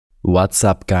What's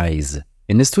up, guys?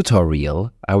 In this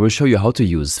tutorial, I will show you how to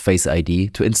use Face ID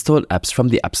to install apps from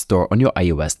the App Store on your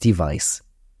iOS device.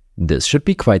 This should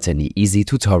be quite an easy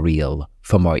tutorial.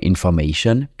 For more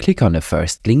information, click on the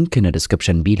first link in the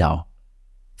description below.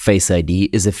 Face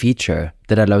ID is a feature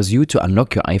that allows you to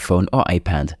unlock your iPhone or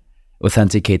iPad,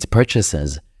 authenticate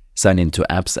purchases, sign into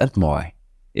apps, and more.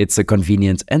 It's a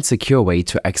convenient and secure way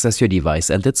to access your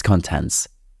device and its contents.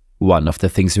 One of the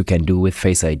things you can do with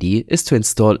Face ID is to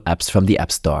install apps from the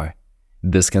App Store.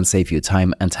 This can save you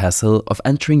time and hassle of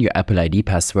entering your Apple ID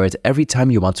password every time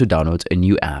you want to download a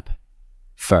new app.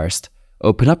 First,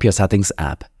 open up your Settings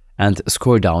app and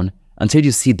scroll down until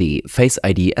you see the Face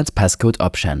ID and passcode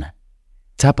option.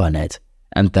 Tap on it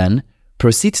and then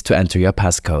proceed to enter your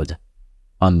passcode.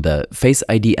 On the Face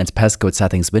ID and passcode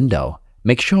settings window,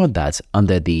 make sure that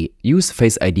under the Use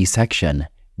Face ID section,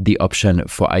 the option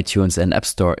for iTunes and App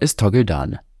Store is toggled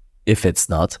on. If it's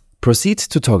not, proceed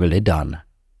to toggle it on.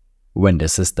 When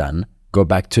this is done, go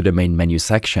back to the main menu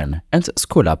section and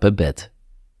scroll up a bit.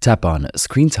 Tap on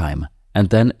Screen Time and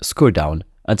then scroll down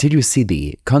until you see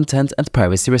the Content and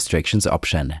Privacy Restrictions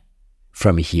option.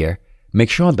 From here, make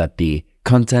sure that the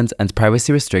Content and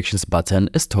Privacy Restrictions button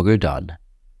is toggled on.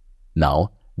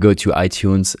 Now, go to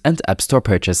iTunes and App Store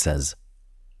purchases.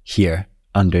 Here,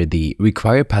 under the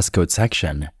Require Passcode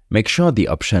section, make sure the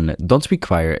option Don't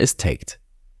Require is ticked.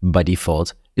 By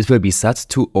default, it will be set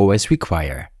to Always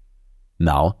Require.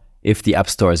 Now, if the App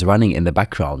Store is running in the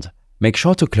background, make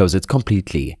sure to close it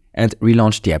completely and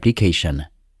relaunch the application.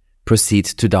 Proceed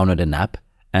to download an app,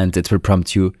 and it will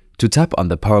prompt you to tap on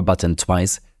the power button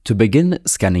twice to begin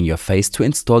scanning your face to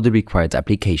install the required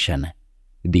application.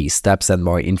 These steps and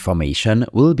more information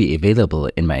will be available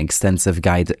in my extensive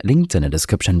guide linked in the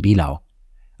description below.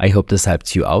 I hope this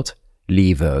helped you out.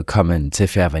 Leave a comment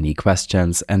if you have any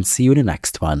questions and see you in the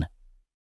next one.